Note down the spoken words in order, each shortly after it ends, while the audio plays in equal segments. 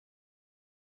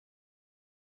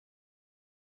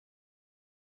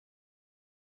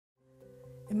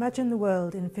Imagine the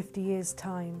world in 50 years'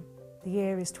 time. The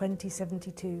year is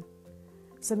 2072.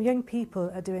 Some young people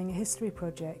are doing a history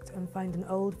project and find an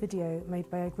old video made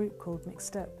by a group called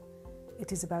Mixtup.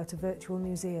 It is about a virtual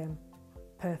museum.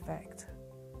 Perfect.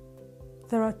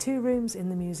 There are 2 rooms in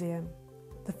the museum.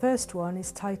 The first one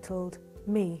is titled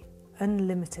Me,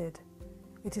 Unlimited.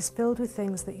 It is filled with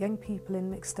things that young people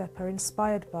in Mixtup are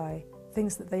inspired by,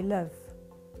 things that they love.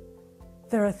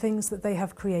 There are things that they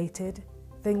have created,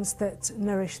 things that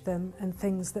nourish them, and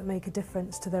things that make a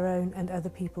difference to their own and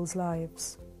other people's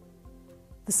lives.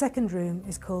 The second room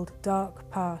is called Dark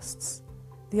Pasts.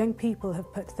 The young people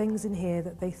have put things in here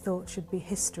that they thought should be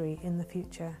history in the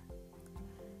future.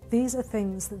 These are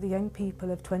things that the young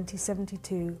people of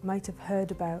 2072 might have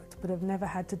heard about but have never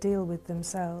had to deal with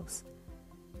themselves.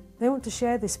 They want to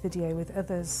share this video with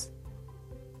others.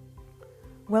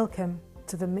 Welcome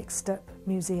to the Mixtup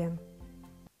Museum.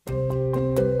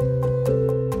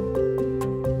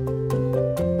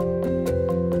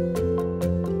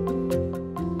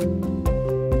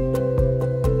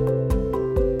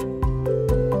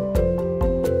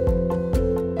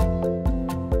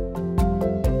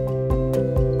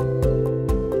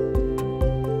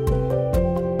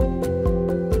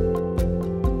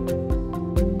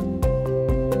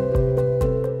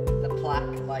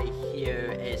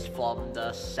 From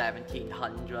the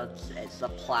 1700s. It's a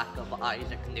plaque of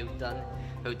Isaac Newton,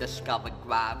 who discovered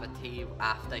gravity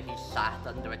after he sat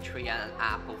under a tree and an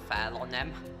apple fell on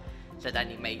him. So then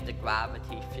he made the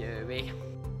gravity theory.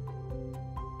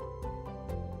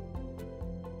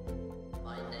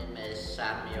 My name is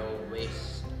Samuel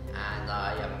Rees and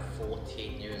I am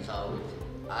 14 years old.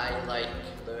 I like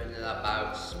learning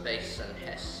about space and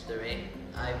history.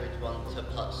 I would want to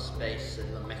put space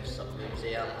in the Mixtup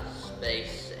Museum.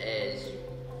 Space is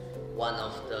one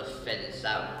of the things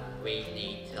that we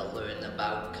need to learn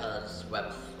about, because when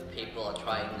people are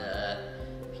trying to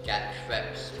get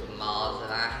trips to Mars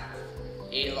and that,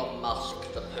 Elon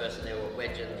Musk, the person who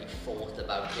originally thought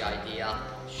about the idea,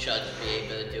 should be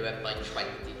able to do it by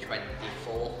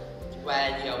 2024.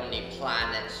 We're the only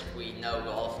planets we know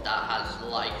of that has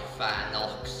life and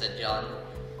oxygen.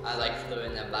 I like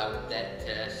learning about it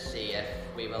to see if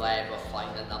we will ever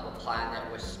find another planet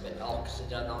with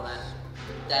oxygen on it.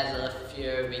 There's a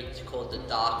theory called the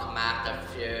dark matter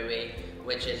theory,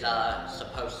 which is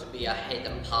supposed to be a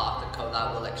hidden particle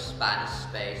that will expand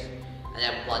space, and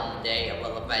then one day it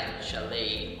will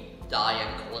eventually die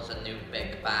and cause a new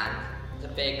Big Bang. The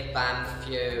Big Bang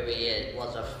theory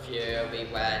was a theory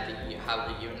where how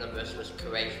the universe was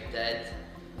created.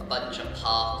 A bunch of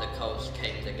particles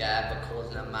came together,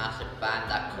 causing a massive bang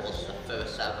that caused the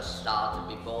first ever star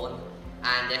to be born.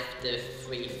 And if the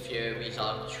 3 theories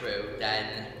are true,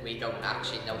 then we don't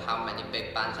actually know how many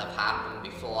Big Bangs have happened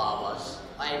before ours.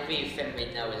 Everything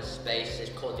we know in space is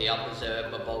called the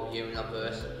observable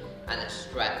universe, and it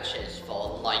stretches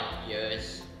for light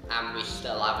years. And we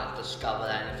still haven't discovered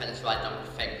anything, so I don't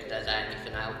think there's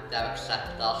anything out there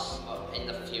except us. In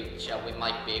the future, we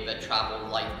might be able to travel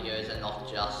light years and not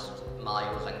just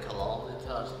miles and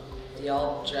kilometers. The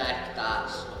object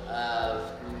that's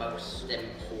most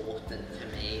important to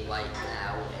me right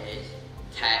now is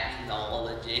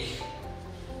technology.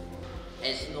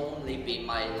 It's normally been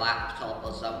my laptop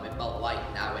or something, but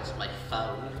right now it's my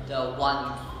phone. The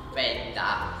one thing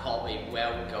that probably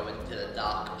will go into the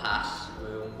dark past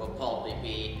room will probably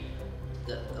be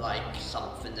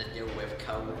something to do with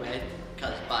COVID,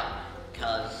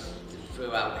 because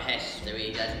throughout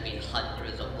history there's been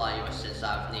hundreds of viruses that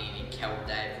have nearly killed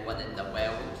everyone in the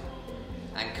world,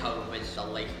 and COVID's the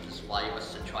latest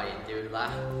virus to try and do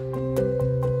that.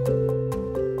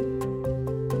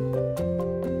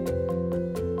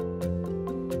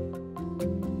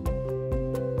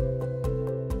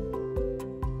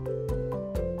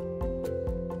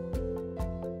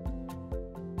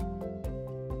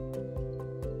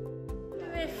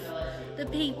 The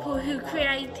people who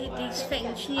created these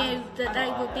things knew that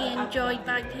they would be enjoyed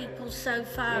by people so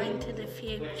far into the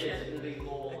future.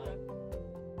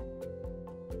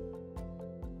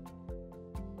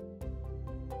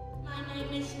 My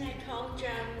name is Nicole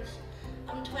Jones.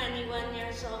 I'm 21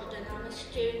 years old and I'm a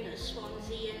student at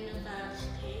Swansea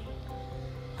University.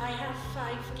 I have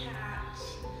 5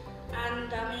 cats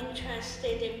and I'm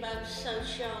interested in both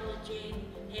sociology,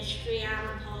 history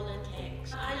and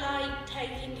politics. I like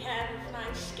taking care of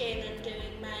my skin and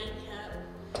doing makeup,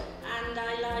 and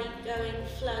I like going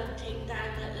floating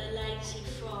down at the Lazy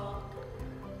Frog.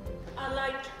 I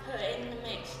like to put in the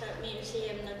Mixtup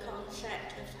Museum the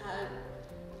concept of hope,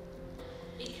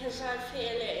 because I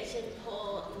feel it is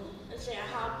important as it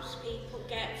helps people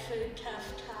get through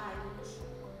tough times.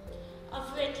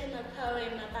 I've written a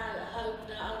poem about hope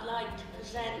that I'd like to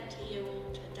present to you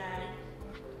all today.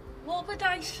 What would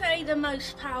I say the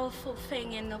most powerful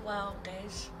thing in the world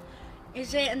is?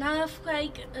 Is it an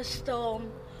earthquake, a storm,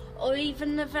 or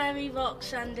even the very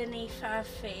rocks underneath our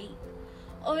feet?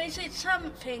 Or is it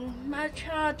something much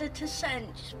harder to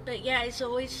sense, but yet is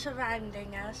always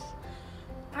surrounding us?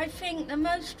 I think the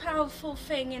most powerful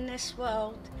thing in this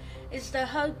world is the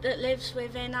hope that lives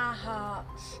within our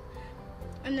hearts,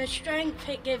 and the strength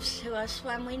it gives to us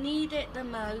when we need it the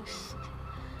most.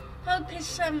 Hope is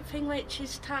something which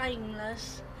is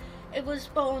timeless. It was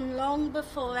born long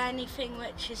before anything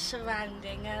which is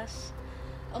surrounding us.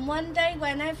 And one day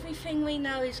when everything we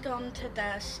know is gone to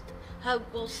dust,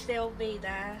 hope will still be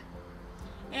there.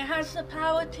 It has the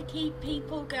power to keep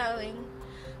people going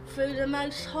through the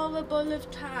most horrible of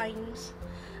times,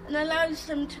 and allows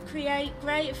them to create a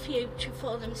greater future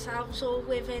for themselves all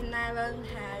within their own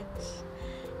heads.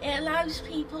 It allows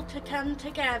people to come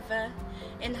together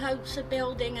in hopes of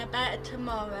building a better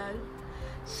tomorrow.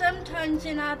 Sometimes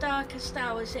in our darkest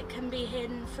hours it can be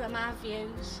hidden from our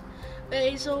views, but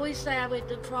it is always there with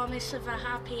the promise of a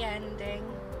happy ending.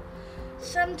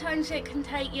 Sometimes it can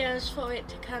take years for it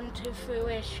to come to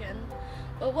fruition,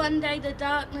 but one day the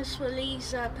darkness will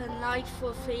ease up and life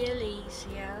will feel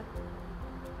easier.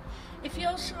 If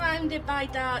you're surrounded by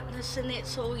darkness and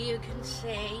it's all you can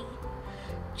see,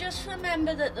 just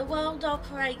remember that the world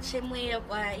operates in weird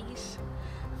ways.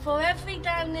 For every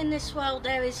down in this world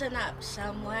there is an up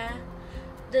somewhere.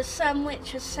 The sun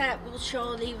which is set will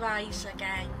surely rise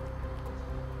again.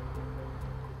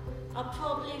 I'll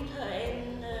probably put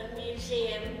in the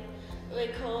museum a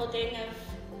recording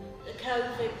of the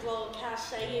COVID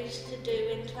broadcast they used to do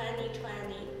in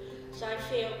 2020. So I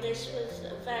feel this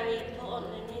was a very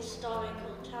important and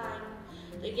historical time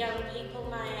that young people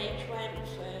my age went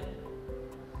through.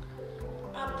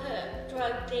 I put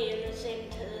drug dealers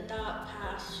into the dark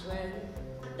past room.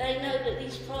 They know that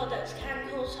these products can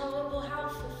cause horrible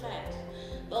health effects,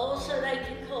 but also they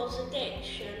can cause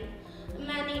addiction. And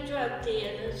many drug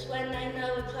dealers, when they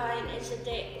know a client is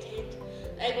addicted,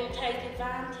 they will take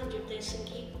advantage of this and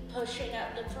keep pushing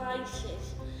up the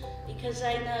prices because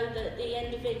they know that the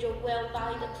individual will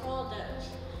buy the product.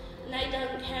 And they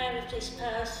don't care if this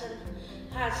person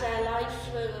has their life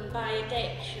through by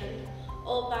addiction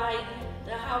or by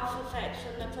the health effects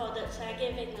from the products they're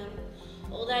giving them.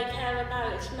 All they care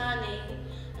about is money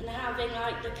and having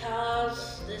like the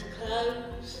cars, the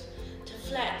clothes to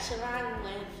flex around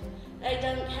with. They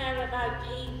don't care about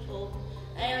people,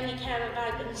 they only care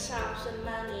about themselves and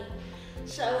money.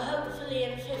 So hopefully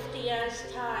in 50 years'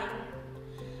 time,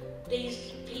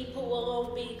 these people will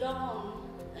all be gone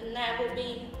and there will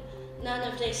be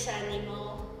none of this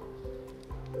anymore.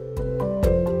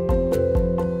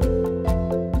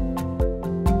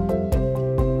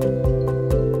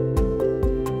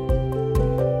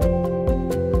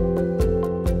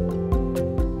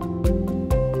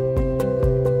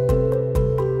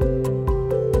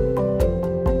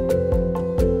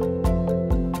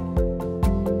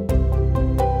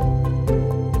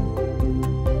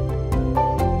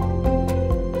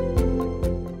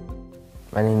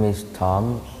 My name is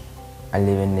Tom. I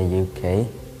live in the UK.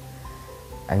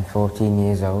 I'm 14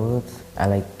 years old. I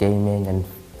like gaming and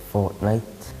Fortnite.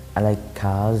 I like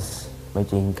cars. My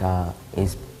dream car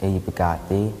is a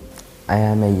Bugatti. I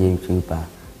am a YouTuber.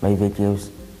 My videos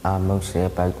are mostly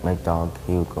about my dog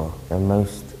Hugo. The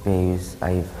most views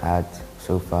I've had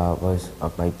so far was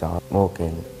of my dog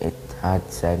walking. It had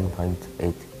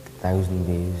 7.8 thousand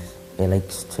views. He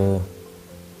likes to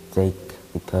dig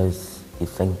because he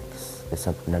thinks there's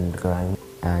something underground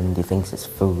and he thinks it's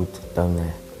food down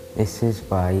there. This is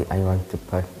why I want to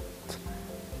put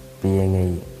being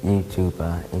a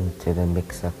YouTuber into the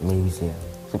Mixtup Museum.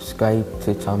 Subscribe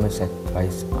to Thomas at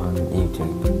Twice on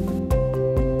YouTube.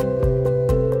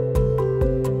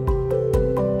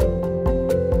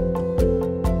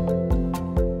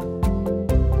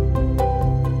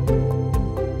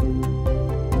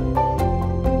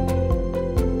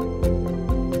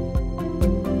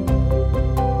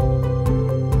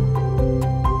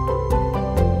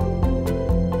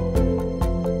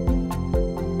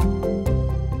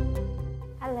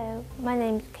 My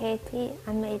name's Katie,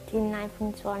 I'm 18 and I'm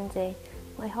from Swansea.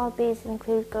 My hobbies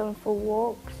include going for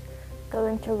walks,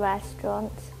 going to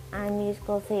restaurants and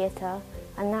musical theatre,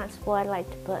 and that's what I like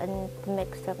to put in the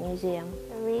Mixtup Museum.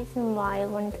 The reason why I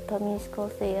wanted to put musical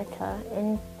theatre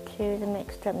into the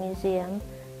Mixtup Museum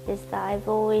is that I've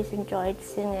always enjoyed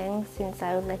singing since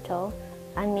I was little,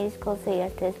 and musical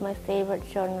theatre is my favourite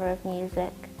genre of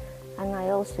music. and I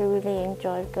also really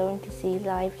enjoyed going to see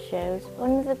live shows.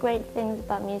 One of the great things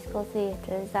about musical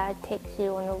theatre is that it takes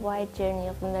you on a wide journey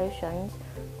of emotions.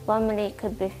 1 minute you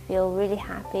could feel really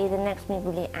happy, the next minute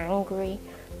really angry,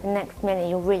 the next minute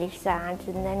you're really sad,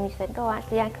 and then you think, oh,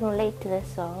 actually I can relate to this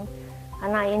song.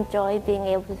 And I enjoy being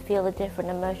able to feel the different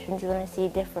emotions when I see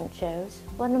different shows.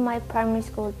 One of my primary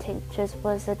school teachers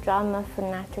was a drama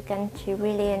fanatic, and she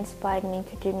really inspired me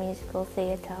to do musical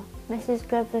theatre. Mrs.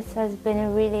 Griffiths has been a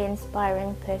really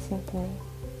inspiring person to me.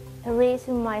 The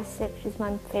reason why Six is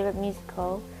my favourite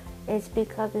musical is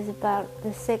because it's about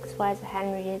the 6 wives of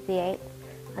Henry VIII,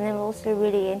 and I'm also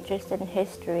really interested in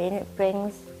history, and it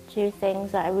brings two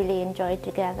things that I really enjoy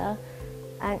together.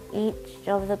 And each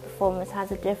of the performers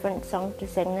has a different song to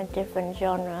sing in a different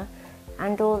genre,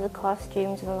 and all the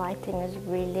costumes and lighting is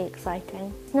really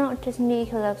exciting. It's not just me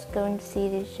who loves going to see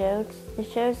these shows. The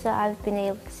shows that I've been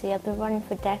able to see have been running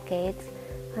for decades,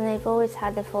 and they've always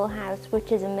had a full house,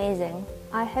 which is amazing.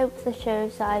 I hope the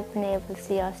shows that I've been able to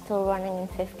see are still running in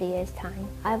 50 years' time.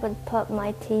 I would put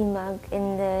my tea mug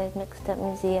in the Mixtup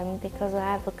Museum because I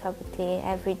have a cup of tea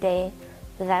every day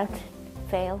without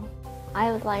fail. I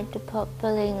would like to put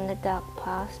bullying in the dark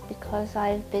past because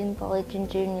I've been bullied in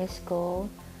junior school,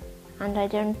 and I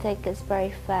don't think it's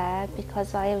very fair.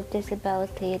 Because I have a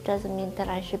disability, it doesn't mean that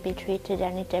I should be treated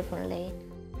any differently.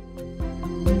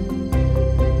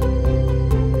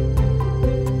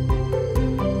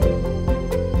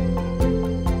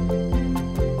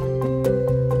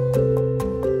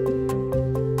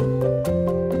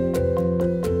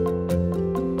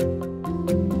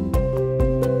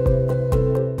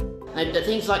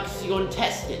 Things like your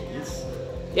intestines,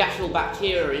 the actual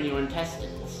bacteria in your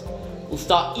intestines will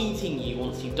start eating you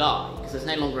once you die, because there's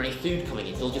no longer any food coming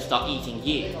in, so they'll just start eating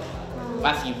you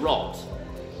as you rot.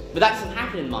 But that doesn't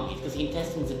happen in mummies because the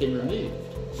intestines have been removed,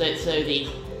 so the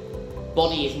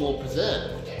body is more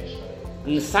preserved.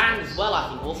 And the sand as well, I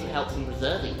think, also helps in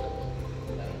preserving them.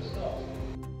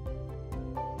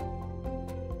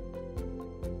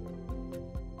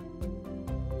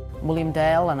 William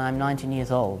Dale, and I'm 19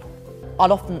 years old. I'd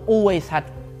often always had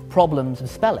problems with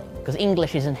spelling, because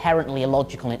English is inherently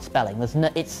illogical in its spelling.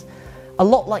 It's a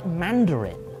lot like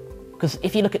Mandarin, because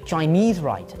if you look at Chinese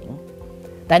writing,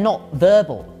 they're not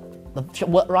verbal.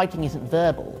 The writing isn't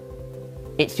verbal.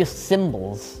 It's just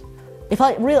symbols. If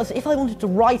I wanted to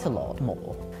write a lot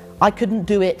more, I couldn't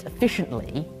do it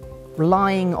efficiently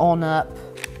relying on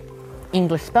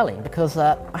English spelling, because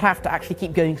I'd have to actually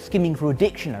keep skimming through a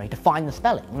dictionary to find the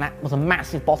spelling, and that was a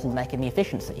massive bottleneck in the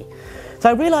efficiency. So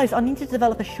I realised I needed to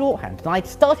develop a shorthand, and I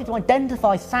started to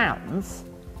identify sounds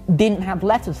didn't have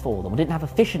letters for them, or didn't have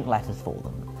efficient letters for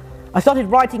them. I started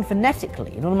writing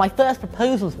phonetically, and one of my first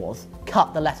proposals was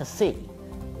cut the letter C.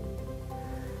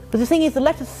 But the thing is, the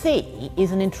letter C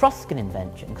is an Etruscan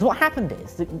invention, because what happened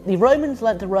is the Romans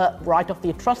learnt to write off the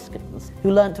Etruscans,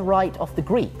 who learnt to write off the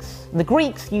Greeks. And the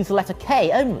Greeks use the letter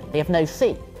K only, they have no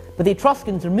C. But the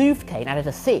Etruscans removed K and added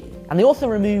a C. And they also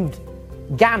removed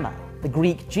gamma, the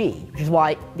Greek G, which is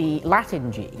why the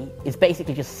Latin G is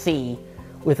basically just C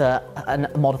with a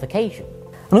modification.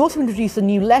 And I also introduced a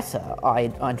new letter, I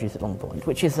introduced at one point,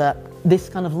 which is this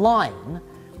kind of line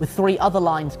with 3 other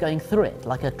lines going through it,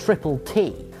 like a triple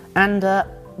T. And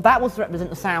that was to represent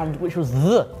the sound which was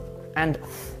the and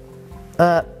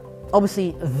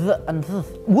obviously the and the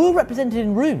were represented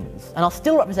in runes and are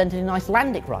still represented in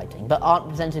Icelandic writing, but aren't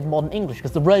represented in modern English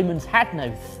because the Romans had no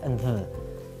th and the.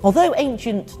 Although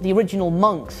the original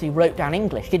monks who wrote down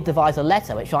English did devise a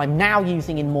letter which I'm now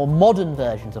using in more modern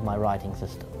versions of my writing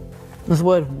system. There's a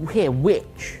word here,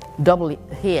 which, double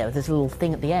here, there's a little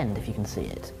thing at the end if you can see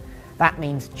it. That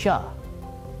means cha.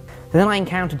 Then I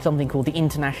encountered something called the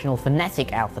International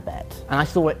Phonetic Alphabet, and I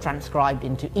saw it transcribed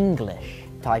into English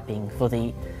typing for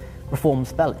the reformed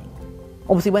spelling.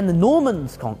 Obviously, when the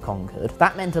Normans conquered,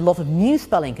 that meant a lot of new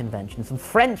spelling conventions from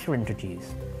French were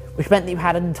introduced, which meant that you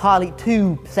had entirely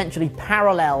 2 essentially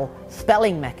parallel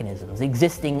spelling mechanisms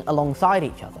existing alongside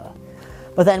each other.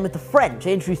 But then with the French,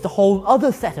 they introduced a whole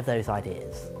other set of those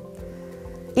ideas.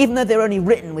 Even though they were only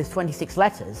written with 26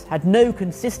 letters, had no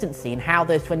consistency in how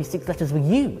those 26 letters were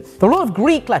used. There are a lot of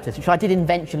Greek letters which I did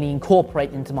eventually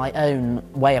incorporate into my own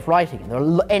way of writing. There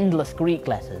are endless Greek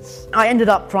letters. I ended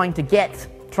up trying to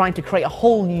create a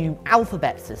whole new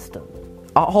alphabet system,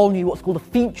 a whole new what's called a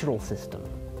featural system,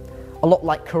 a lot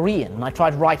like Korean, and I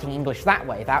tried writing English that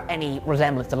way without any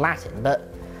resemblance to Latin.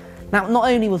 But now, not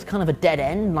only was kind of a dead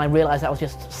end, and I realised that was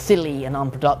just silly and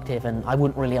unproductive and I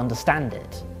wouldn't really understand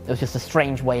it. It was just a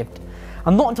strange way of...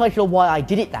 I'm not entirely sure why I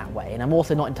did it that way, and I'm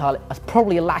also not entirely... It's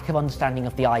probably a lack of understanding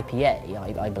of the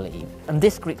IPA, I believe. And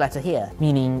this Greek letter here,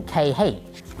 meaning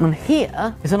KH. And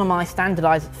here is one of my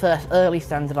first early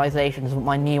standardizations of what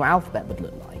my new alphabet would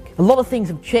look like. A lot of things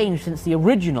have changed since the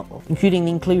original, including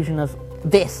the inclusion of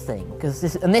this thing, because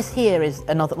this here is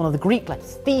one of the Greek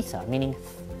letters, theta, meaning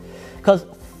because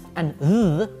and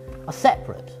th are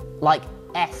separate, like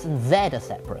S and Z are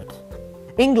separate.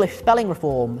 English spelling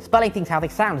reform, spelling things how they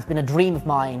sound, has been a dream of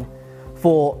mine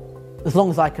for as long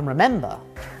as I can remember.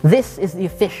 This is the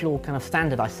official kind of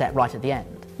standard I set right at the end.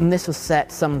 And this was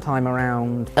set sometime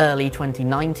around early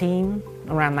 2019,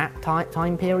 around that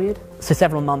time period. So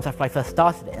several months after I first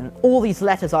started it. And all these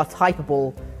letters are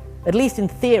typable, at least in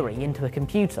theory, into a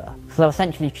computer. So I've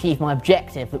essentially achieved my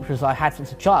objective, which was I had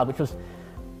since a child, which was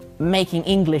making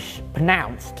English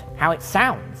pronounced how it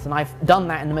sounds. And I've done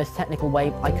that in the most technical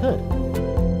way I could.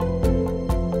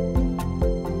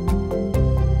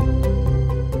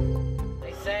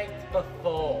 I said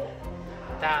before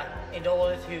that in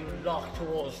order to look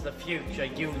towards the future,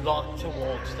 you look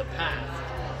towards the past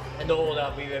and all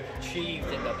that we have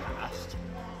achieved in the past.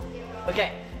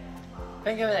 Okay,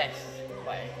 think of it this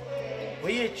way.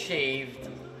 We achieved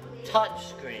touch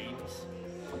screens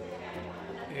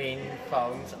in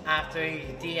phones after the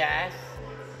DS,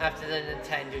 after the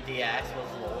Nintendo DS was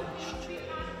launched.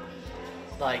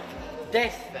 Like,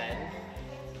 this thing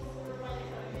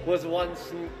was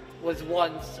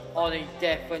once on a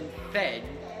different thing,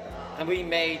 and we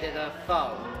made it a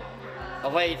phone, a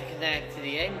way to connect to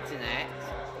the internet,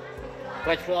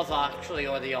 which was actually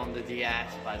already on the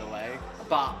DS, by the way,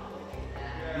 but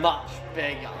much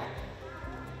bigger.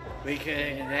 We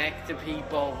could connect to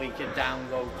people, we could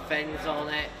download things on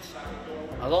it,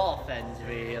 a lot of things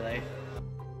really.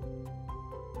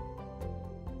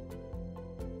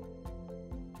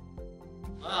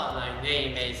 Well, my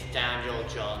name is Daniel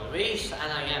John Reese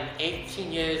and I am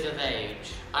 18 years of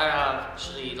age. I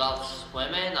actually love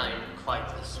swimming, I'm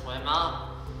quite a swimmer.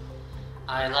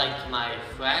 I like my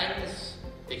friends,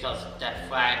 because they're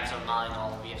friends of mine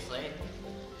obviously.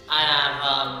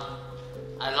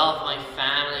 I love my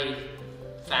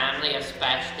family,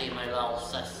 especially my little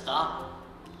sister.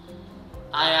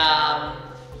 I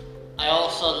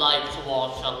also like to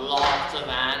watch a lot of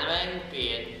anime,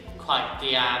 being quite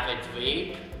the avid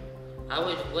read. I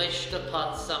would wish to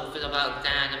put something about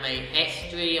anime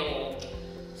history or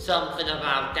something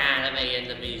about anime in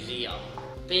the museum.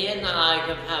 Being that I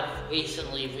have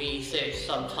recently researched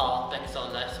some topics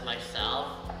on this myself,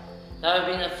 there have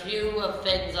been a few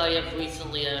things I have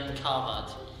recently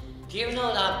uncovered. Do you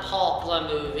know that popular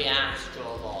movie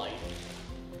Astro Boy?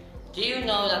 Do you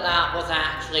know that that was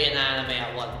actually an anime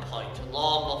at one point,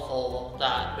 long before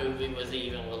that movie was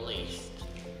even released?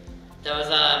 There was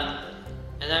an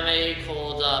anime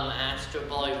called Astro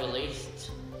Boy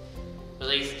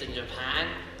released in Japan.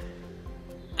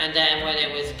 And then when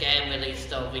it was getting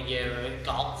released over here, it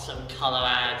got some colour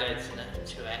added to it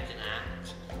and that.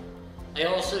 I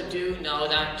also do know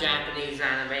that Japanese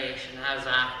animation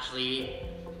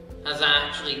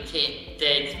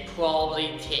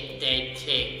did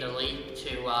take the leap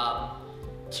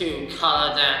to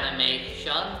coloured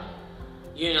animation.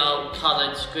 You know,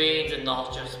 coloured screens and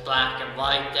not just black and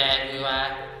white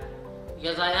everywhere.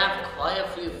 Because I have quite a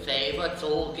few favourites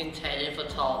all contending for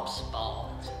top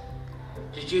spot.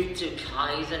 Jujutsu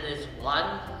Kaisen is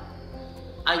one.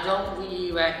 I don't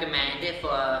really recommend it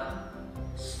for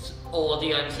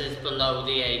audiences below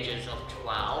the ages of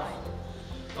 12.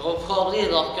 It will probably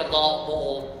look a lot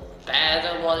more better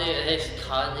than what it is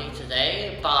currently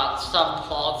today, but some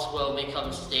plots will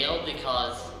become stale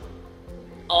because,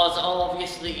 as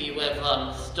obviously with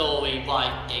story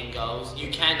writing goes, you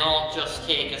cannot just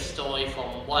take a story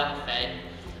from one thing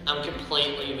and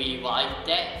completely rewrite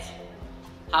it.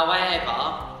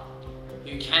 However,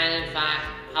 you can in fact,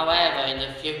 in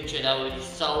the future there will be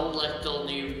so little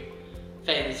new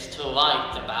things to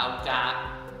write about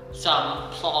that some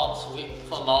plots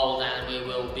from old anime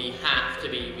will have to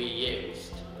be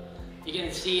reused. You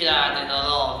can see that in a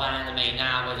lot of anime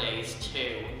nowadays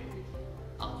too,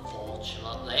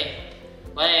 unfortunately.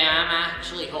 What I am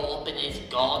actually hoping is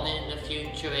gone in the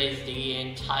future is the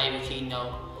entire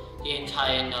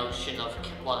notion of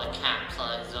what a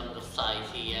capitalism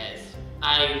society is.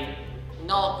 I'm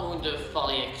not going to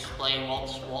fully explain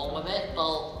what's wrong with it,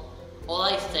 but all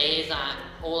I would say is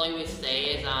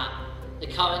that the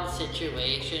current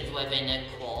situations with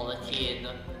inequality in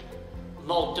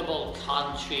multiple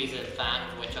countries, in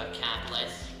fact, which are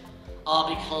capitalist, are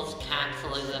because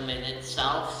capitalism in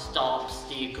itself stops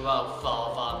the growth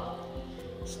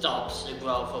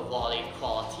of what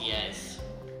equality is.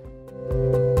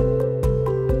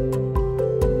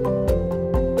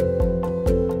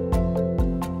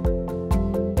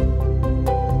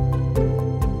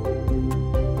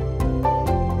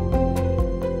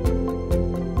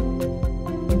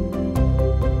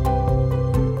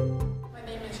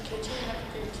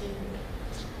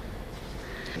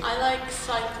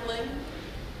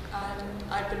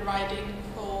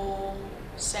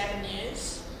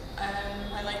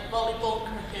 volleyball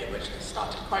and cricket, which I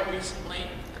started quite recently.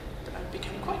 I've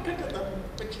become quite good at them,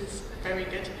 which is very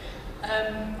good.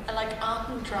 I like art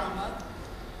and drama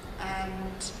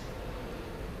and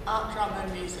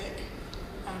music,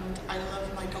 and I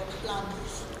love my dog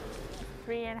Flanders.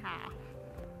 3.5.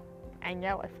 I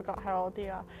know, I forgot how old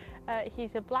you are.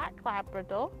 He's a black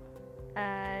Labrador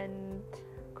and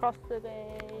crossed a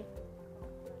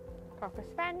Cocker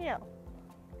Spaniel.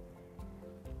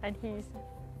 And he's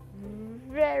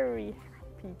very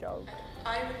happy dog.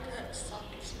 I would put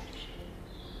self-expression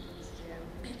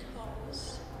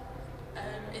because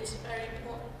it's a very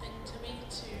important thing to me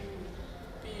to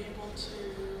be able to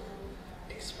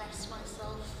express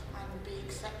myself and be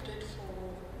accepted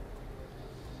for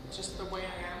just the way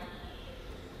I am.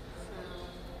 So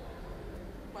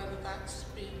whether that's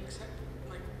being accepted,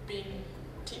 like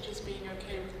teachers being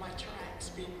okay with my Tourette's,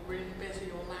 being really busy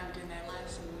or loud in their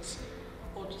lessons,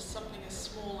 or just something as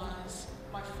small as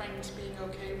my friends being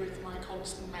okay with my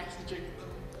constant messaging them.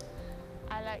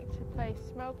 I like to play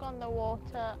Smoke on the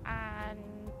Water and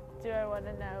Do I Want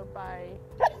to Know by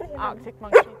Arctic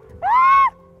Monkeys.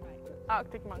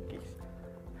 Arctic Monkeys.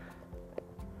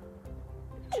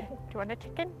 Do you want a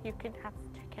chicken? You can have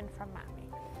chicken from Mommy.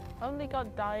 I only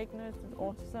got diagnosed with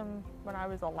autism when I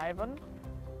was 11,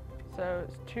 so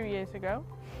it's 2 years ago.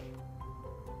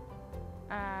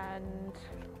 And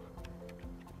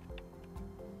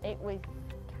it was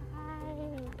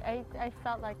I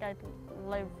felt like I'd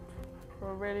lived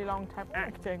for a really long time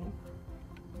acting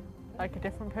like a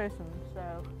different person,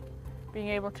 so being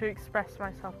able to express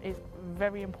myself is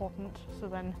very important, so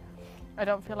then I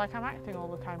don't feel like I'm acting all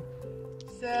the time.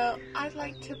 So I'd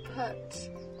like to put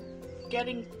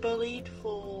getting bullied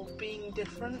for being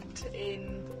different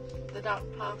in the dark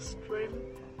past room.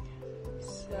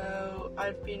 So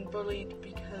I've been bullied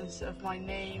because of my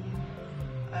name,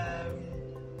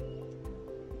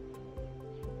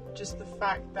 just the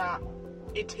fact that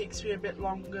it takes me a bit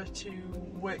longer to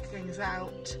work things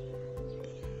out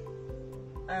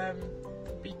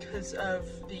because of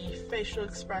the facial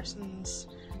expressions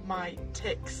my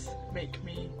tics make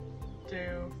me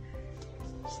do.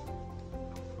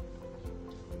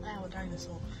 Oh,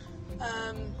 dinosaur.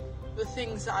 The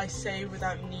things that I say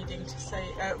without needing to say,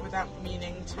 without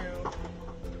meaning to,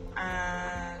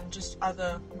 and just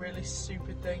other really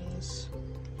stupid things.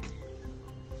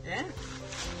 Yeah.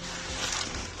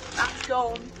 That's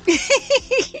gone.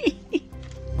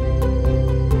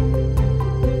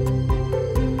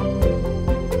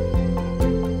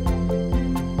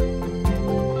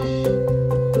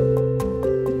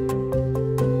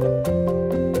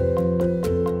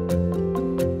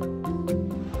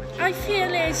 I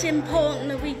feel it's important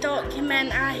that we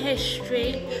document our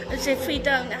history, as if we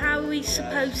don't, how are we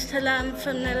supposed to learn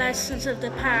from the lessons of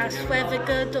the past, whether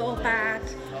good or bad?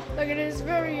 Like, it is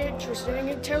very interesting.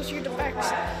 It tells you the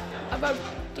facts about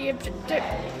the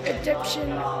Egyptian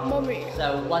mummy.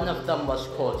 So one of them was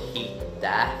called heat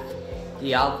death.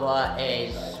 The other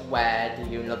is where the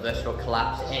universe will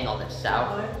collapse in on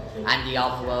itself. And the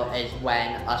other is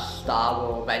when a star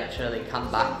will eventually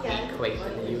come back and create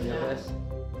the universe.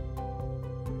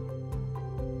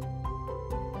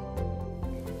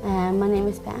 My name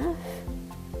is Beth,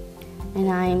 and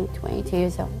I'm 22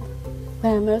 years old.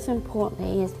 But most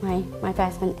importantly is my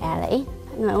best friend Ellie,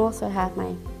 and I also have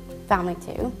my family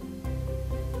too,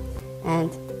 and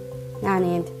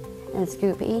Nanny and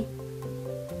Scooby.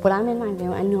 When I'm in my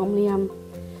room, I normally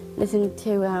listen to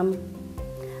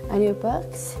new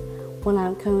books when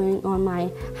I'm going on my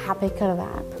Happy Color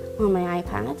app on my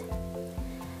iPad.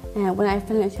 And when I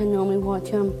finish, I normally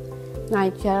watch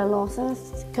Nigella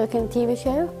Lawson's cooking TV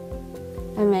show.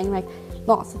 I make like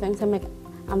lots of things. I make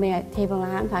a table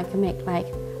lamp. I can make like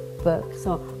books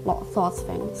or lots of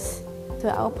things. So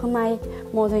I'll put my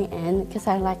modeling in because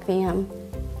I like the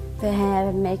hair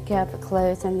and makeup, the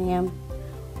clothes, and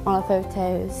all the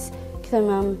photos.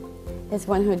 Because is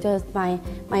one who does my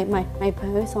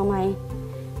posts on my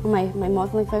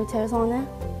modeling photos on there.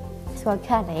 So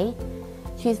Kelly,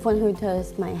 she's one who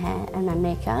does my hair and my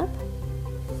makeup.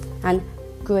 And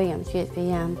Graham, he's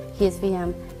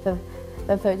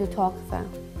the photographer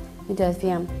who does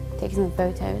takes some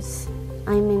photos.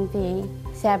 I'm in the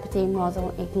celebrity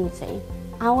model agency.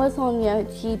 I was on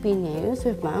GB News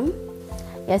with Mum.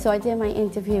 Yeah, so I did my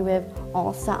interview with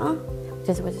All Star, which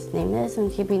is what his name is, on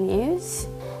GB News.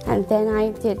 And then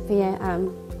I did the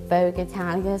Vogue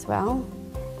Italia as well.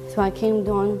 So I came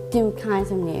on different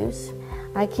kinds of news.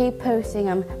 I keep posting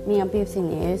me on BBC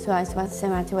News, so I was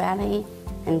send that to Ellie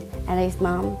and Ellie's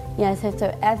mum. Yeah,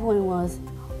 so everyone was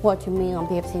watching me on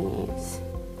BBC News.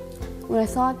 When I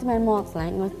started my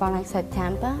modelling, it was by like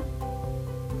September.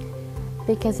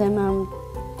 because my mum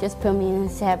just put me in a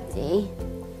 70.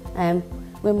 My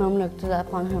mum looked it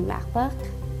up on her MacBook.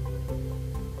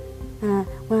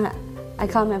 Well, I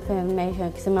can't remember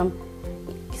information because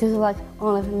it was like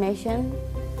all information.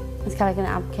 It's kind of like an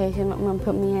application that mum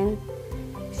put me in.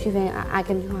 She think I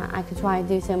could try to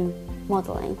do some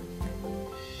modelling.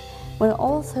 Well,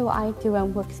 also I do a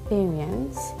work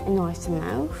experience in Nourish to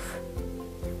Mouth.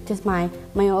 Just my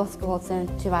old school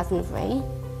since 2003.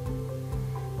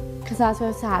 Because I was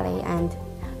with Sally and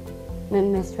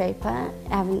Miss Draper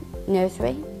at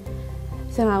nursery.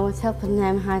 So I was helping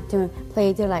them how to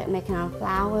play, like making our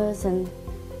flowers and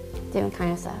doing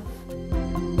kind of stuff.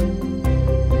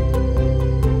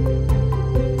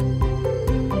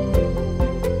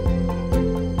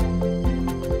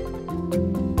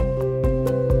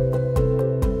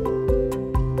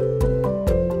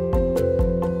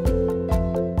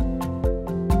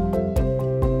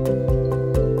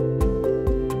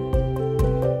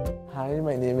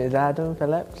 Adam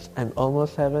Phillips. I'm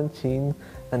almost 17,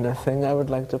 and the thing I would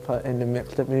like to put in the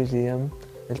Mixtup Museum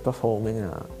is performing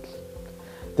arts.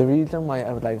 The reason why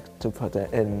I would like to put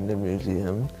it in the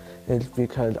museum is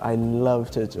because I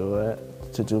love to do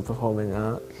it, to do performing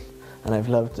arts, and I've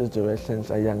loved to do it since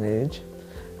a young age,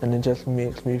 and it just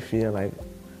makes me feel like,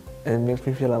 it makes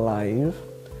me feel alive,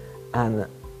 and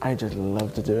I just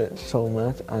love to do it so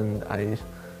much, and I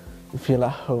feel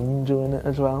at home doing it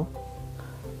as well.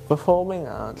 Performing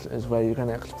arts is where you can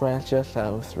express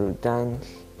yourself through dance,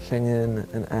 singing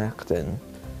and acting,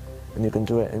 and you can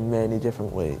do it in many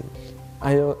different ways.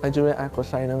 I do it at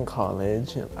Swansea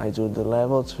College. I do the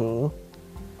level 2,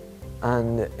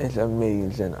 and it's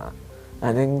amazing.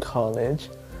 And in college,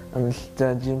 I'm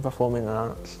studying performing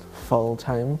arts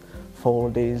full-time,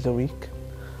 4 days a week.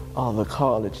 Oh, the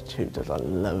college tutors are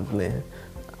lovely.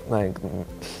 Like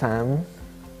Sam,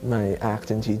 my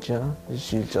acting teacher,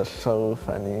 she's just so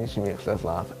funny. She makes us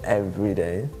laugh every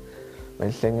day. My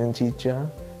singing teacher,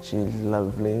 she's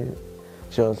lovely.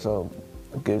 She also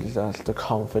gives us the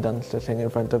confidence to sing in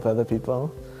front of other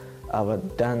people. Our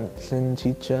dancing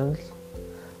teachers,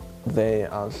 they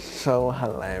are so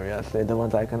hilarious. They're the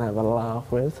ones I can have a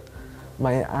laugh with.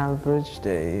 My average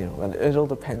day, well, it all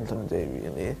depends on the day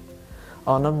really.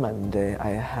 On a Monday, I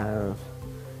have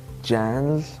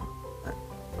jazz,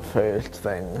 first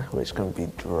thing, which can be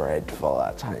dreadful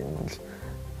at times.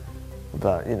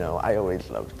 But, you know, I always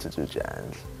love to do jazz.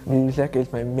 Music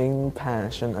is my main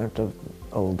passion out of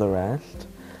all the rest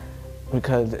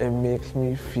because it makes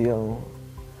me feel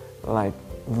like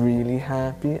really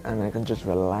happy and I can just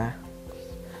relax.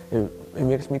 It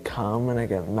makes me calm when I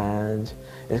get mad.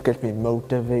 It gets me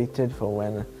motivated for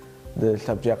when the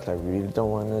subjects I really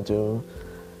don't want to do.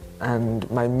 And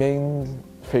my main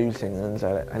few singers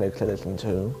I like to listen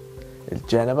to is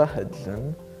Jennifer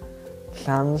Hudson,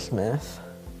 Sam Smith,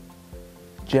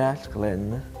 Jess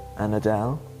Glynn and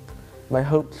Adele. My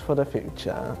hopes for the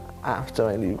future after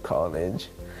I leave college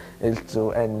is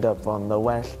to end up on the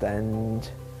West End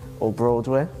or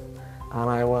Broadway, and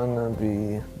I want to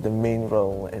be the main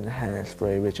role in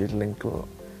Hairspray, which is Lincoln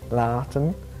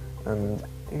Larton, and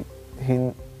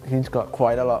he's got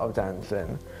quite a lot of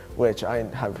dancing, which I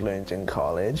have learned in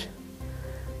college.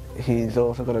 He's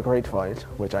also got a great voice,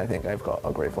 which I think I've got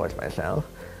a great voice myself.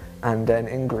 And then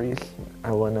in Greece,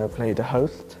 I want to play the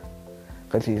host,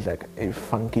 because he's like a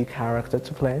funky character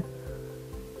to play.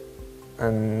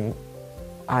 And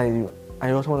I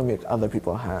also want to make other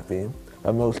people happy,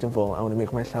 but most of all, I want to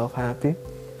make myself happy.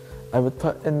 I would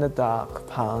put in the dark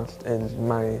past is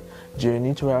my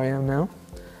journey to where I am now,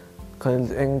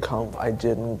 because in comp I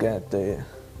didn't get the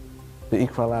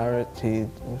equality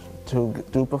to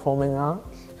do performing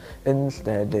arts.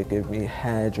 Instead, they give me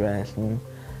hairdressing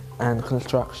and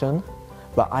construction,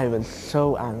 but I was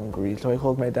so angry, so I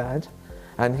called my dad,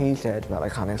 and he said, well, I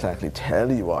can't exactly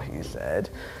tell you what he said,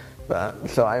 but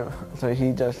so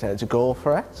he just said to go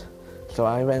for it. So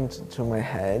I went to my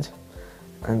head,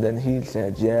 and then he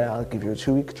said, yeah, I'll give you a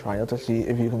 2-week trial to see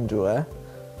if you can do it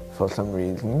for some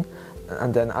reason.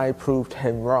 And then I proved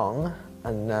him wrong,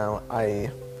 and now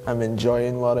I am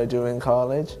enjoying what I do in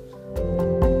college.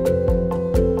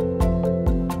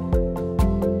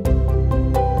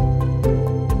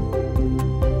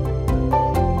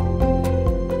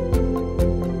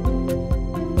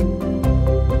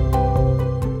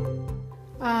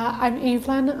 I'm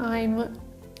Evelyn, I'm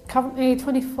currently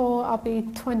 24, I'll be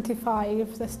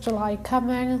 25 this July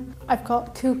coming. I've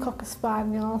got 2 Cocker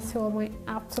Spaniels who are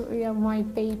absolutely my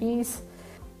babies.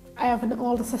 I have an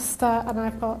older sister and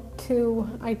I've got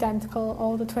 2 identical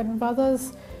older twin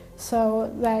brothers.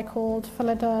 So they're called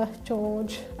Phillida,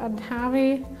 George and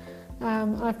Harry.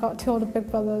 I've got 2 older big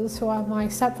brothers who are my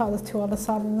stepfather's 2 older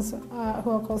sons,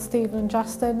 who are called Stephen and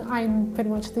Justin. I'm pretty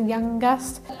much the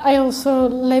youngest. I also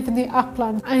live in the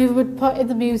upland. I would put in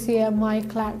the museum my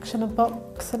collection of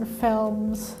books and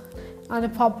films,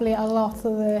 and probably a lot of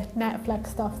the Netflix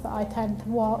stuff that I tend to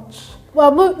watch.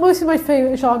 Well, most of my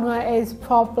favourite genre is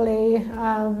probably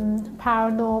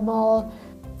paranormal,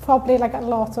 probably like a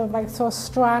lot of like sort of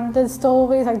stranded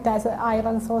stories, like desert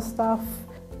island sort of stuff.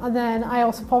 And then I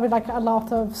also probably like a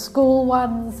lot of school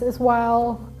ones as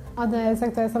well. And there's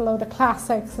a load of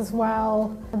classics as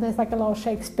well. And there's like a lot of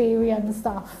Shakespearean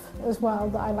stuff as well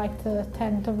that I like to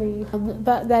tend to read.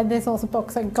 But then there's also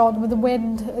books like Gone with the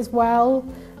Wind as well.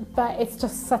 But it's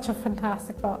just such a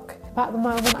fantastic book. But at the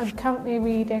moment I'm currently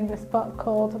reading this book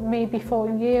called Me Before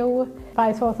You by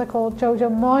an author called Jojo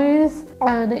Moyes.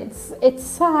 And it's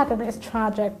sad and it's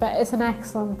tragic, but it's an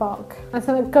excellent book. It's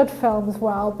a good film as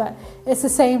well, but it's the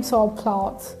same sort of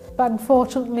plot. But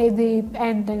unfortunately the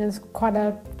ending is quite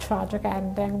a tragic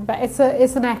ending, but it's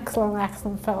an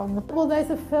excellent film. Well, there's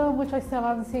a film which I still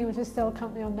haven't seen, which is still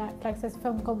currently on Netflix. There's a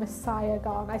film called Messiah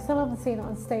Gone. I still haven't seen it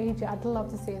on stage yet. I'd love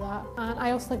to see that. And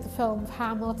I also like the film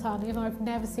Hamilton. You know, I've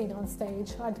never seen it on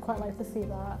stage. I'd quite like to see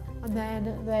that. And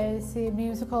then there's the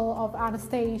musical of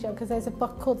Anastasia, because there's a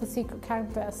book called The Secret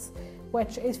Countess,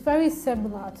 which is very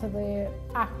similar to the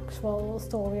actual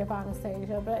story of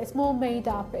Anastasia, but it's more made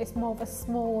up. It's more of a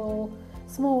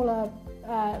smaller,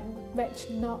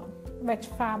 rich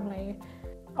family.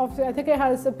 Obviously, I think it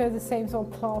has a bit of the same sort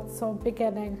of plot, sort of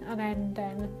beginning and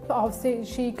ending. But obviously,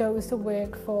 she goes to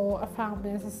work for a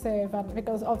family as a servant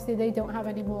because obviously they don't have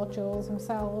any more jewels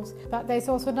themselves. But there's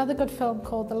also another good film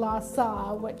called The Last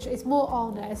Tsar, which is more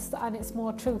honest and it's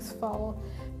more truthful.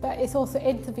 But it's also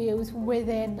interviews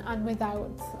within and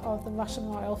without of the Russian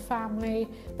royal family.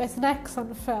 But it's an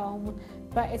excellent film,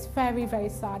 but it's very, very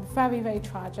sad, very, very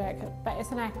tragic, but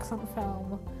it's an excellent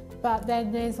film. But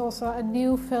then there's also a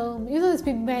new film, even though there's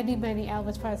been many, many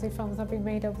Elvis Presley films that have been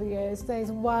made over the years,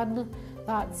 there's one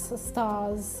that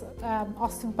stars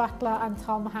Austin Butler and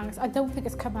Tom Hanks. I don't think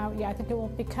it's come out yet. I think it will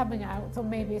be coming out, or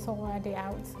maybe it's already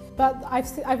out. But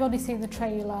I've only seen the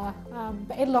trailer,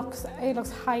 but it looks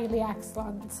highly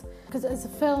excellent. Because it's a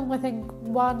film, I think,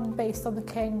 one based on The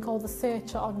King called The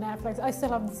Searcher on Netflix. I still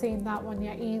haven't seen that one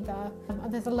yet either.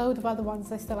 And there's a load of other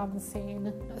ones I still haven't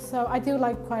seen. So I do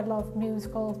like quite a lot of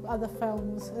musical other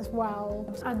films as well.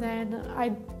 And then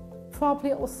I'd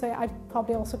probably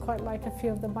also quite like a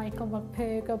few of the Michael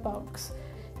McPerger books.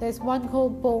 There's one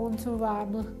called Born to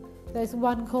Run, there's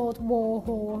one called War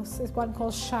Horse, there's one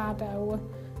called Shadow,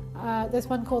 there's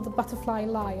one called The Butterfly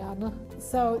Lion.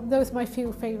 So those are my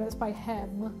few favourites by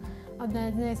him. And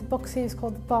then there's a book series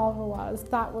called The Borrowers.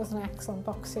 That was an excellent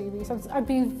book series. I'd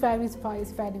be very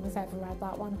surprised if anyone's ever read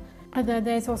that one. And then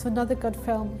there's also another good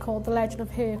film called The Legend of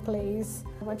Hercules,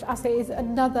 which I say is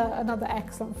another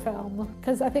excellent film,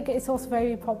 because I think it's also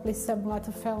very probably similar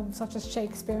to films such as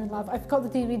Shakespeare in Love. I've got the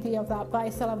DVD of that, but I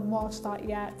still haven't watched that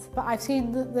yet. But I've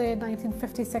seen the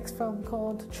 1956 film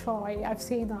called Troy. I've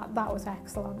seen that. That was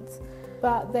excellent.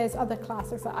 But there's other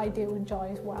classics that I do enjoy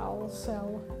as well,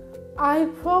 so I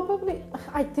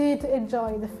did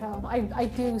enjoy the film. I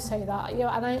do say that, you know,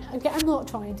 and I'm not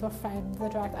trying to offend the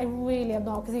director. I really am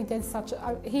not, because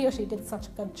he or she did such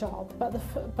a good job.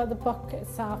 But the book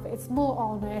itself, it's more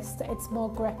honest, it's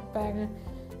more gripping,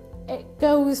 it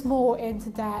goes more into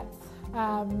depth,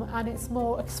 and it's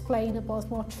more explainable, it's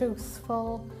more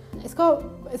truthful. It's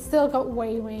still got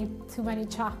way too many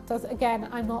chapters. Again,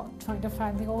 I'm not trying to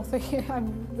offend the author here,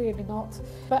 I'm really not.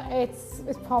 But it's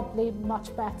probably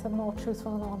much better, more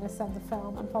truthful and honest than the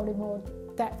film, and probably more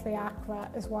depthly accurate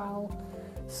as well.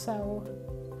 So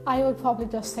I would probably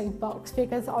just say books,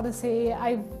 because honestly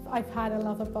I've had a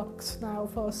love of books now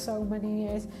for so many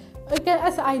years. Again,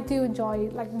 as I do enjoy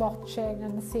like watching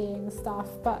and seeing stuff,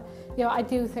 but you know, I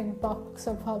do think books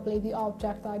are probably the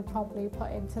object I'd probably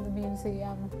put into the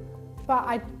museum. But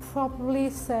I'd probably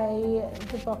say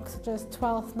the books are just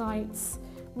 12th Nights,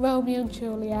 Romeo and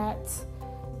Juliet,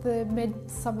 The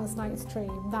Midsummer Night's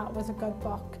Dream. That was a good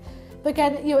book. But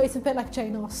again, you know, it's a bit like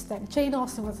Jane Austen. Jane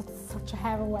Austen was such a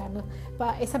heroine,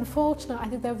 but it's unfortunate. I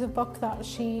think there was a book that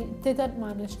she didn't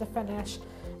manage to finish,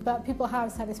 but people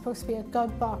have said it's supposed to be a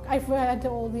good book. I've read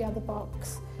all the other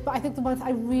books, but I think the ones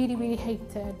I really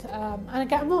hated, and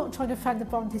again, I'm not trying to offend the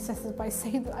Bronte sisters by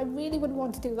saying that I really wouldn't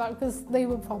want to do that, because they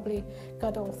were probably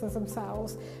good authors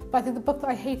themselves. But I think the book that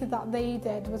I hated that they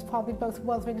did was probably both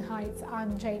Wuthering Heights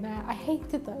and Jane Eyre. I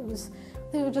hated those.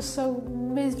 They were just so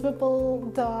miserable,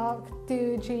 dark,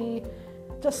 dirgy,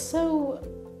 just so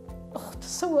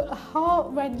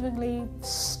heart-renderingly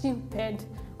stupid.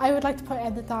 I would like to put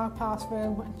in The Dark Past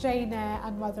Room, Jane Eyre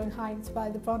and Wuthering Heights by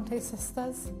the Bronte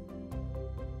sisters.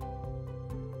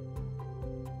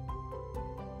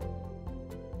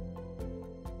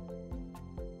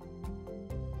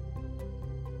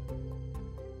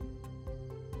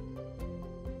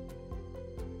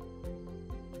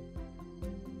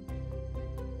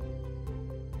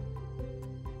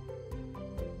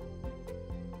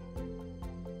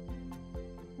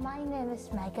 My name is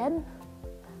Megan.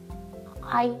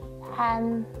 I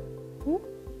am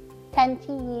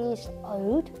 20 years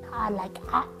old. I like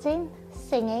acting,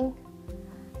 singing,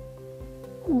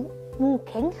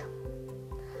 walking,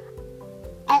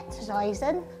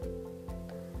 exercising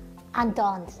and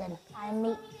dancing. I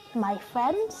meet my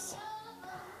friends,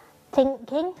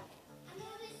 thinking,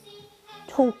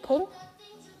 talking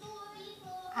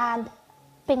and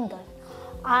bingo.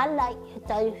 I like to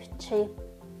go to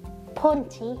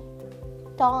Ponty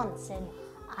dancing.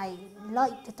 I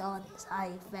like to dance.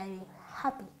 I'm very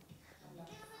happy.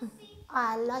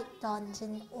 I like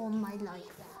dancing all my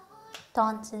life.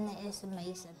 Dancing is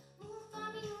amazing.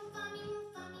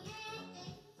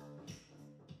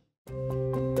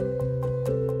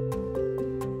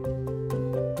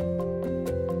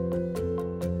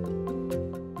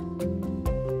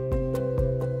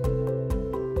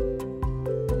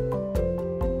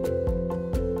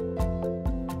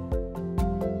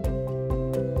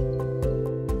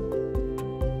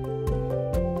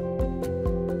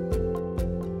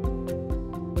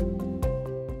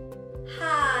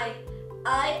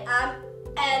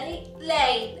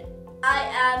 I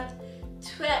am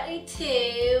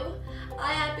 22.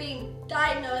 I have been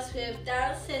diagnosed with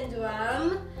Down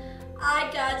syndrome. I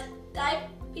got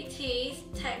diabetes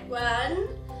type 1.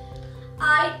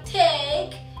 I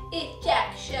take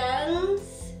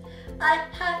injections. I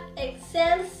have a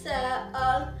sensor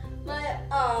on my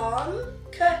arm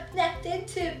connected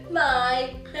to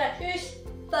my precious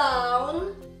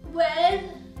phone. When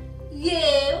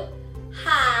you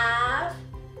have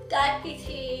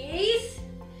diabetes,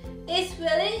 it's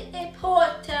really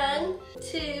important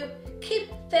to keep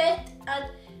fit and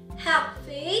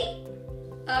healthy.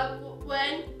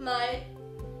 When my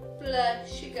blood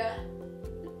sugar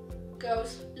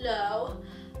goes low,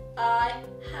 I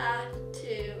have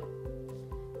to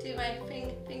do my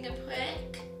finger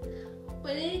prick.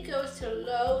 When it goes to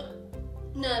low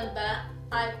number,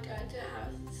 I'm going to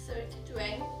have something to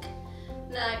drink,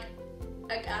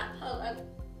 like apple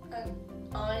and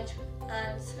orange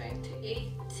and something to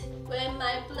eat. When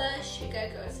my blood sugar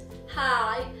goes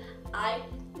high, I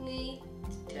need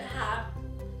to have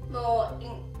more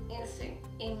insulin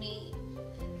in me.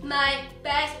 My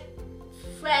best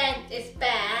friend is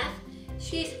Beth.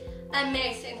 She's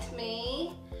amazing to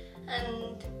me,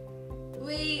 and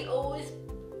we always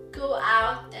go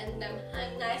out and have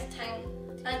a nice time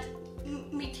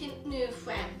and meeting new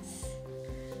friends.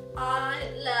 I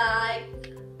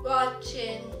like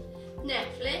watching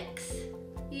Netflix,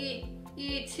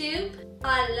 YouTube.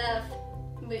 I love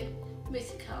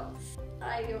musicals.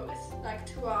 I always like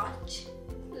to watch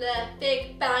The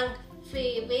Big Bang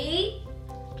Theory.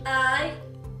 I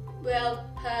will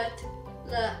put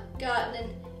the garden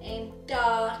in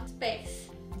dark space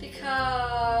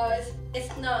because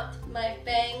it's not my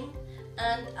thing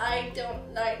and I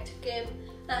don't like to give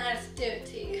my hands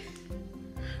dirty.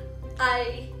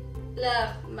 I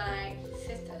love my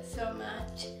sister so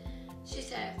much. She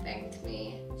said everything to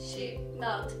me. She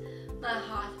melted my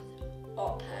heart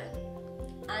open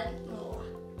and more.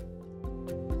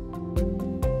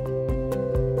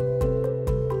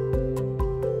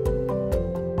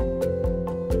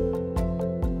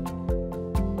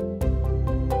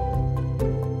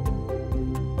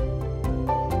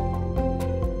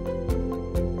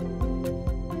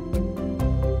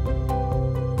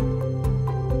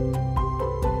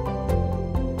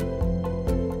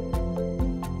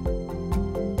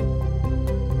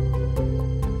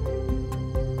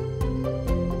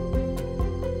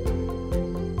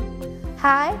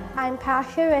 Hi, I'm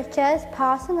Pasha Richards,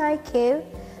 passing IQ.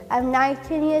 I'm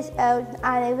 19 years old and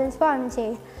I live in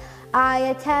Swansea.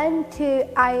 I attend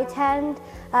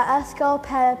a school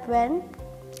Pellerin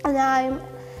and I'm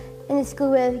in a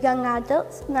school with young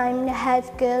adults and I'm the head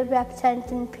girl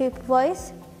representing Pupil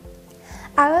Voice.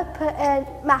 I would put in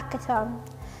Makaton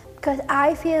because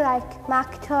I feel like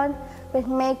Makaton would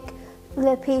make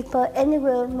the people in the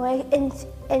room more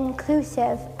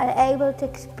inclusive and able to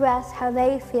express how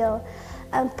they feel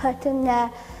and putting their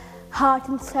heart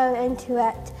and soul into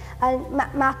it. And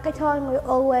Makaton will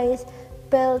always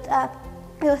build up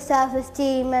your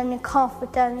self-esteem and your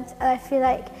confidence, and I feel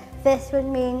like this would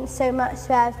mean so much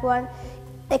to everyone,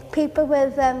 Like people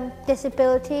with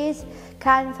disabilities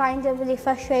can find it really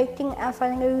frustrating and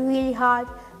finding it really hard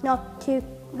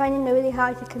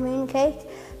to communicate.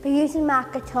 But using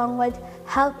Makaton would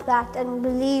help that and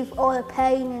relieve all the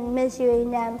pain and misery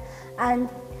in them and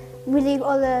relieve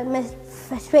all the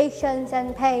frustrations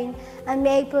and pain and be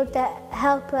able to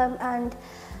help them and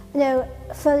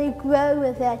fully grow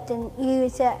with it and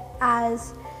use it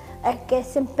as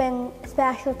something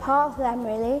special part of them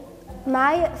really.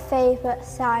 My favourite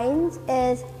signs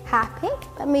is happy.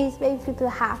 That means make people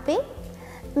happy,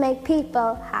 make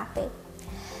people happy.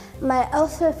 My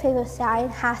also favourite sign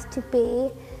has to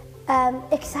be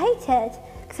excited,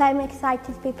 because I'm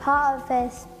excited to be part of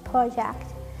this project.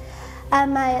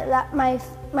 And my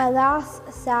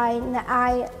last sign that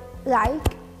I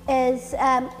like is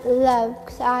love,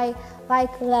 because I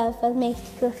like love and makes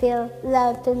people feel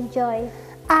loved and joy.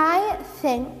 I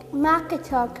think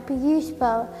Makaton could be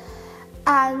useful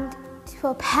and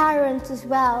for parents as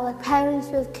well, like parents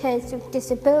with kids with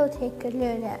disability could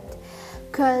learn it,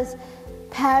 because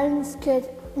parents could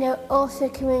also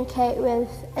communicate with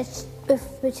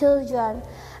the children.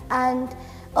 And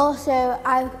also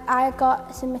I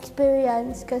got some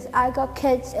experience because I got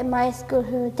kids in my school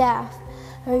who are deaf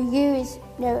who use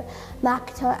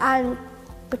Makaton and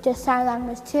British Sign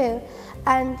Language too,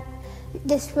 and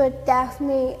this would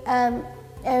definitely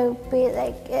be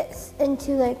like it's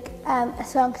into like a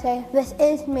song saying this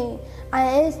is me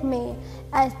and it is me,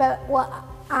 and it's about what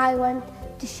I want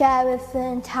to share with the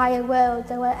entire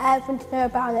world. I want everyone to know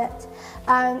about it,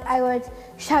 and I would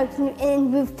shout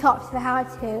in rooftops if I had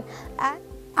to.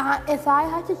 And if I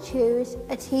had to choose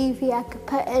a TV I could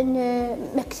put in the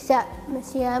Mixtup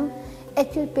museum,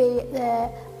 it would be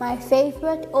my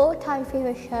favourite, all-time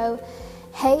favourite show,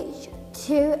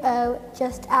 H2O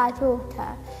Just Add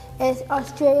Water. It's an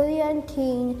Australian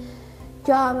teen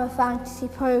drama fantasy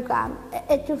programme.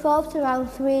 It revolves around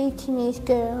 3 teenage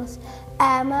girls,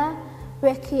 Emma,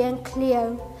 Ricky and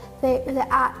Cleo. They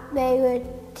were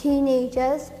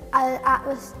teenagers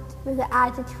with an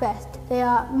added twist. They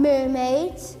are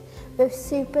mermaids with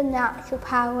supernatural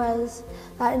powers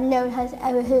that no one has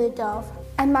ever heard of.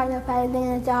 And might not have anything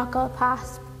in the dark or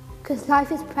past, because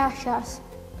life is precious.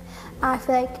 I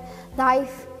feel like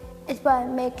life is what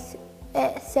makes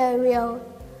it so real.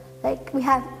 Like we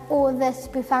have all this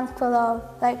to be thankful of,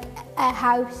 like a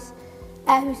house,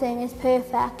 everything is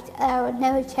perfect. I would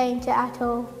never change it at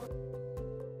all.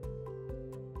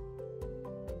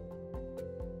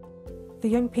 The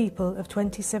young people of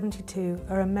 2072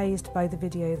 are amazed by the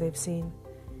video they've seen.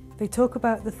 They talk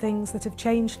about the things that have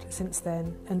changed since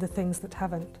then and the things that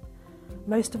haven't.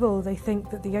 Most of all, they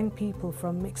think that the young people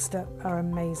from Mixtup are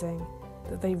amazing,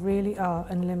 that they really are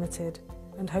unlimited,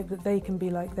 and hope that they can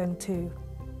be like them too.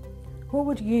 What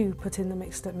would you put in the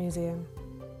Mixtup Museum?